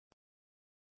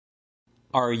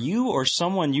Are you or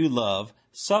someone you love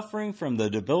suffering from the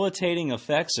debilitating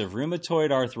effects of rheumatoid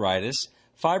arthritis,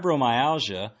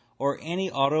 fibromyalgia, or any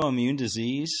autoimmune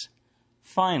disease?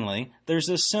 Finally, there's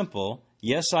a simple,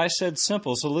 yes, I said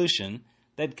simple solution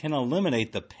that can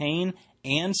eliminate the pain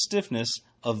and stiffness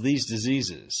of these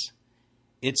diseases.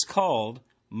 It's called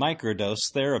microdose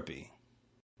therapy.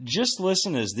 Just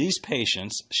listen as these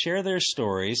patients share their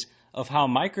stories of how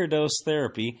microdose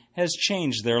therapy has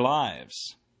changed their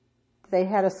lives. They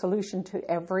had a solution to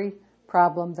every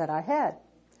problem that I had.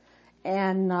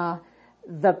 And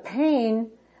the pain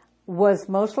was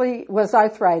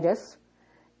arthritis,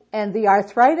 and the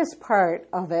arthritis part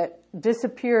of it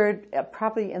disappeared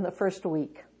probably in the first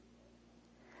week.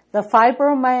 The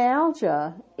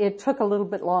fibromyalgia, it took a little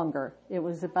bit longer. It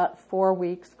was about 4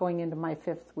 weeks going into my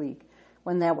 5th week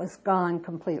when that was gone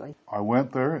completely. I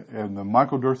went there, and the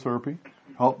microdose therapy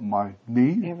helped my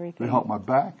knee, everything. It helped my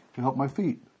back, it helped my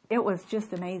feet. It was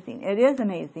just amazing. It is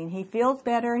amazing. He feels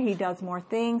better. He does more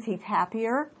things. He's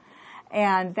happier.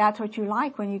 And that's what you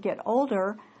like when you get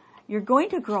older. You're going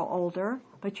to grow older,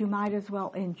 but you might as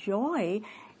well enjoy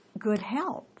good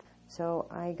health. So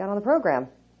I got on the program,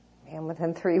 and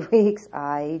within 3 weeks,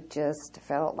 I just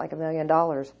felt like $1 million.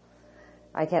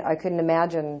 I couldn't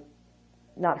imagine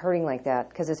not hurting like that,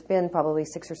 because it's been probably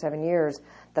 6 or 7 years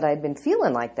that I'd been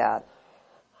feeling like that.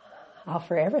 I'll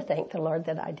forever thank the Lord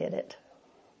that I did it.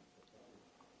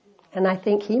 And I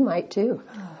think he might too.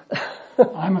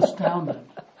 I'm astounded.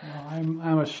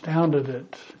 I'm astounded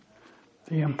at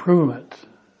the improvement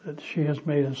that she has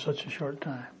made in such a short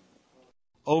time.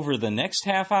 Over the next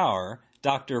half hour,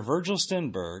 Dr. Virgil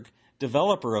Stenberg,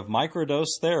 developer of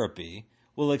microdose therapy,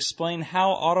 will explain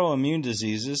how autoimmune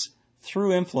diseases,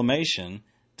 through inflammation,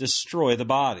 destroy the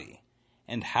body,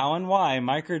 and how and why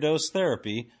microdose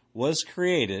therapy was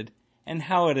created and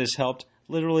how it has helped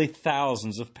literally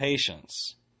thousands of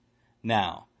patients.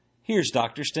 Now, here's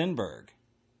Dr. Stenberg.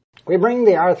 We bring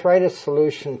the arthritis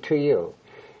solution to you.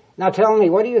 Now tell me,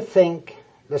 what do you think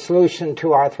the solution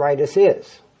to arthritis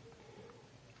is?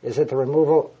 Is it the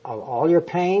removal of all your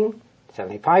pain,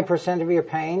 75% of your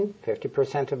pain,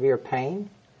 50% of your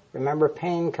pain? Remember,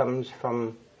 pain comes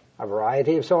from a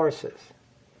variety of sources.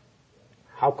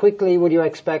 How quickly would you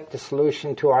expect the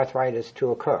solution to arthritis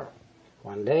to occur?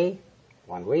 1 day,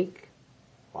 1 week,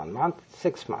 1 month,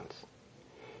 6 months?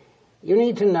 You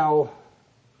need to know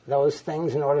those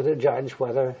things in order to judge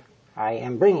whether I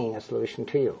am bringing a solution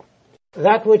to you.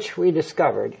 That which we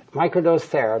discovered, microdose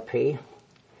therapy,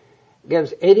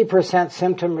 gives 80%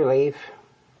 symptom relief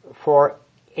for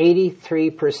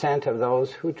 83% of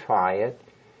those who try it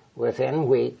within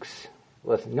weeks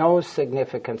with no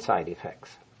significant side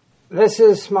effects. This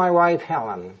is my wife,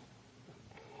 Helen,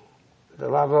 the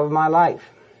love of my life.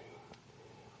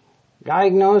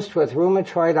 Diagnosed with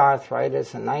rheumatoid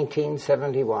arthritis in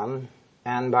 1971,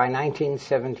 and by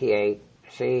 1978,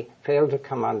 she failed to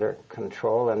come under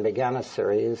control and began a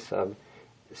series of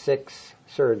 6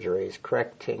 surgeries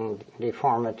correcting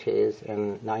deformities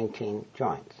in 19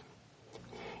 joints.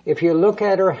 If you look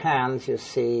at her hands, you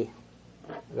see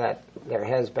that there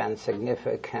has been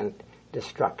significant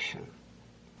destruction.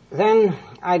 Then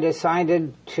I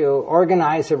decided to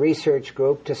organize a research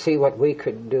group to see what we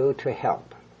could do to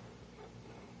help.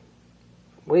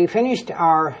 We finished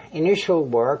our initial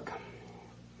work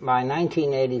by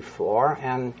 1984,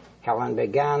 and Helen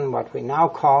began what we now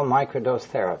call microdose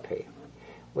therapy.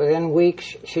 Within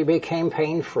weeks, she became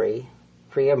pain-free,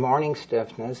 free of morning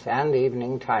stiffness and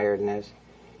evening tiredness,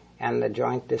 and the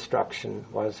joint destruction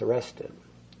was arrested.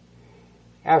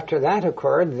 After that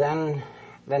occurred, then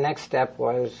the next step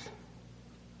was,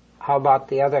 how about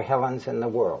the other Helens in the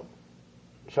world?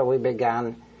 So we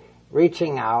began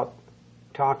reaching out,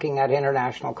 talking at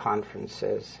international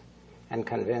conferences, and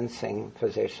convincing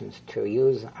physicians to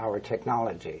use our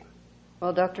technology.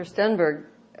 Well, Dr. Stenberg,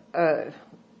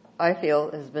 I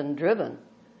feel, has been driven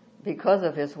because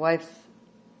of his wife's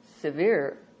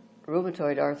severe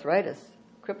rheumatoid arthritis,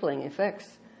 crippling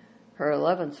effects, her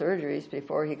 11 surgeries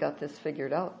before he got this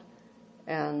figured out.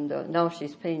 And now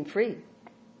she's pain-free,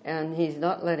 and he's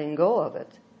not letting go of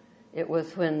it. It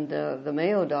was when the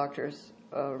Mayo doctors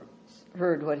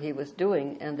heard what he was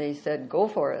doing, and they said, "Go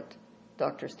for it,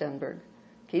 Dr. Stenberg.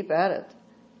 Keep at it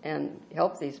and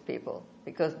help these people,"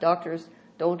 because doctors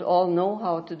don't all know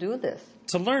how to do this.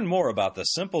 To learn more about the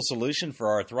simple solution for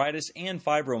arthritis and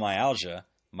fibromyalgia,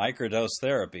 microdose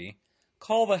therapy,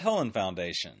 call the Helen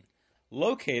Foundation,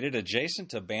 located adjacent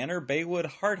to Banner Baywood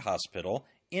Heart Hospital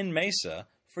in Mesa,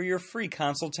 for your free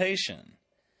consultation.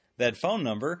 That phone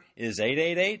number is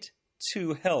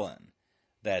 888-2-HELEN.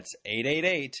 That's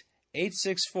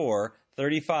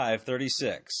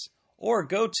 888-864-3536. or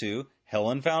go to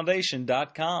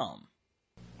helenfoundation.com.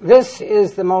 This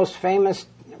is the most famous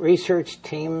research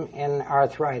team in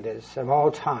arthritis of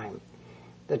all time.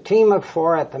 The team of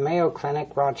 4 at the Mayo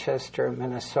Clinic, Rochester,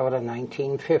 Minnesota,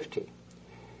 1950.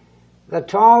 The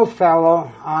tall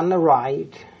fellow on the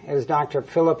right is Dr.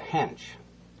 Philip Hench.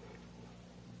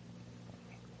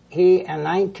 He, in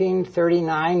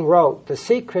 1939, wrote, "The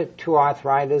secret to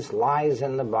arthritis lies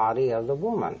in the body of the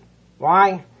woman."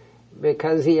 Why?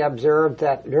 Because he observed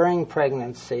that during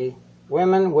pregnancy,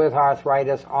 women with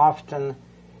arthritis often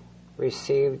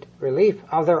received relief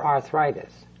of their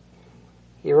arthritis.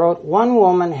 He wrote, "One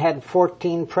woman had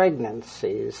 14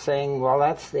 pregnancies," saying, "Well,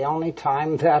 that's the only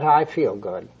time that I feel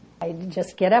good." I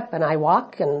just get up and I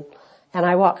walk, and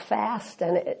I walk fast,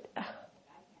 and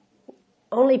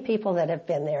only people that have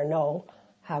been there know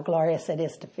how glorious it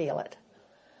is to feel it,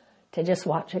 to just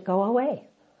watch it go away.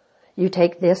 You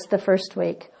take this the first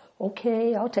week.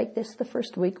 Okay, I'll take this the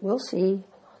first week. We'll see.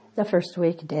 The first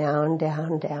week, down,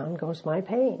 down, down goes my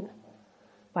pain.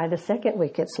 By the second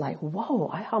week, it's like, whoa,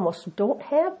 I almost don't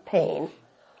have pain.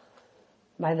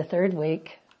 By the third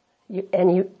week,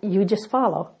 you just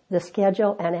follow the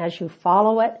schedule, and as you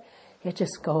follow it, it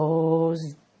just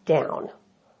goes down.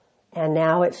 And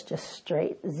now it's just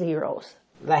straight zeros.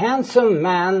 The handsome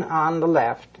man on the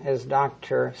left is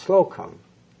Dr. Slocum.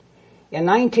 In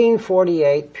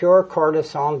 1948, pure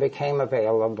cortisone became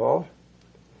available.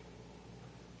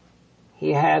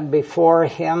 He had before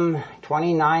him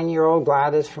 29-year-old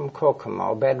Gladys from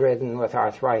Kokomo, bedridden with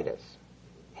arthritis.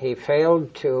 He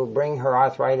failed to bring her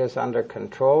arthritis under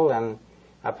control, and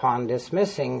upon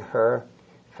dismissing her,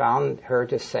 found her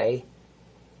to say,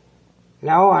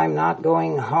 "No, I'm not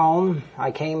going home.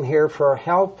 I came here for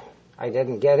help. I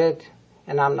didn't get it,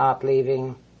 and I'm not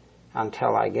leaving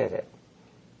until I get it."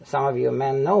 Some of you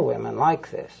men know women like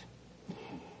this.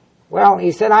 Well,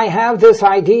 he said, "I have this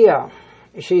idea."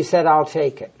 She said, "I'll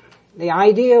take it." The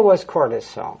idea was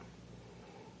cortisone.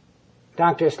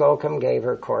 Dr. Slocum gave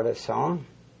her cortisone,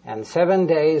 and 7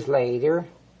 days later,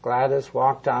 Gladys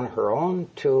walked on her own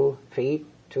 2 feet,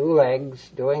 2 legs,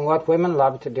 doing what women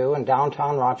love to do in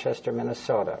downtown Rochester,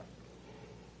 Minnesota.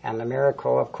 And the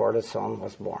miracle of cortisone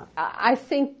was born. I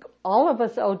think all of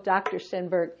us owe Dr.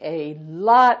 Stenberg a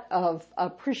lot of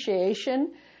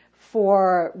appreciation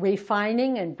for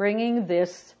refining and bringing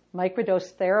this microdose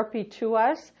therapy to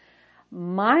us.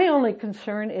 My only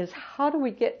concern is, how do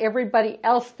we get everybody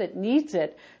else that needs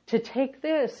it to take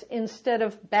this instead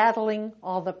of battling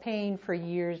all the pain for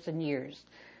years and years?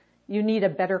 You need a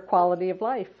better quality of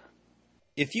life.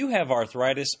 If you have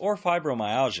arthritis or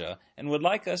fibromyalgia and would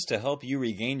like us to help you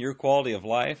regain your quality of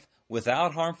life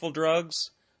without harmful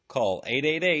drugs, call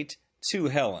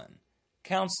 888-2-HELEN.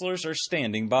 Counselors are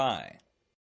standing by.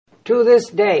 To this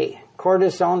day,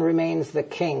 cortisone remains the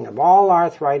king of all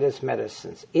arthritis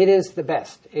medicines. It is the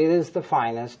best. It is the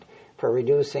finest for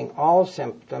reducing all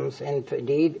symptoms, and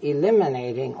indeed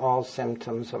eliminating all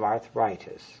symptoms of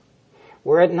arthritis.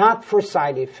 Were it not for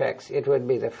side effects, it would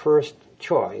be the first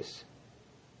choice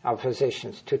of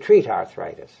physicians to treat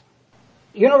arthritis.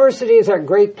 Universities are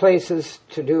great places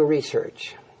to do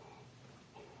research.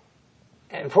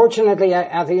 And fortunately,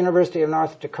 at the University of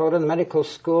North Dakota, the medical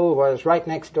school was right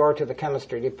next door to the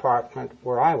chemistry department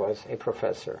where I was a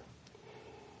professor.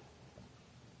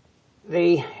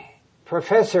 The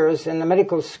professors in the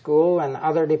medical school and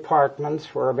other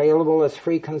departments were available as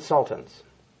free consultants.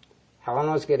 Helen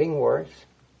was getting worse,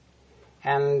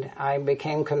 and I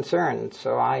became concerned,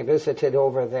 so I visited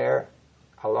over there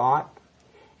a lot,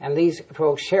 and these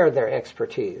folks shared their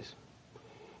expertise.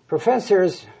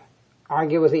 Professors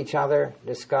argue with each other,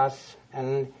 discuss,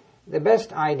 and the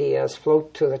best ideas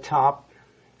float to the top,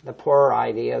 the poorer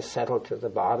ideas settle to the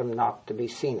bottom, not to be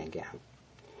seen again.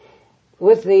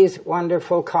 With these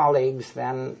wonderful colleagues,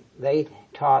 then, they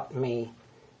taught me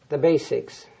the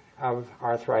basics of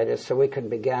arthritis so we could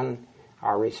begin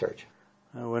our research.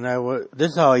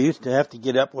 This is how I used to have to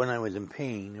get up when I was in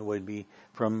pain. It would be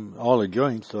from all the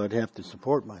joints, so I'd have to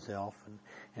support myself,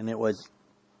 and it was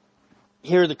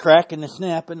hear the crack and the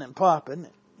snapping and popping,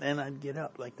 and I'd get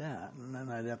up like that, and then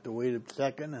I'd have to wait a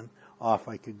second, and off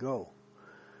I could go.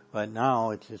 But now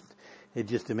it's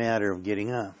just a matter of getting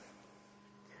up,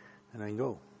 and I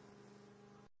go.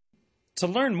 To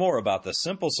learn more about the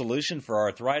simple solution for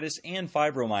arthritis and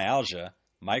fibromyalgia,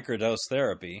 microdose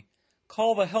therapy,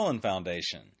 call the Helen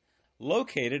Foundation,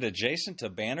 located adjacent to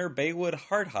Banner Baywood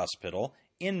Heart Hospital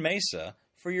in Mesa,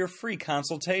 for your free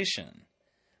consultation.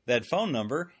 That phone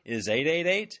number is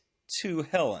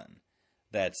 888-2-HELEN.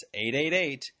 That's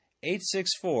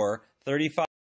 888-864-35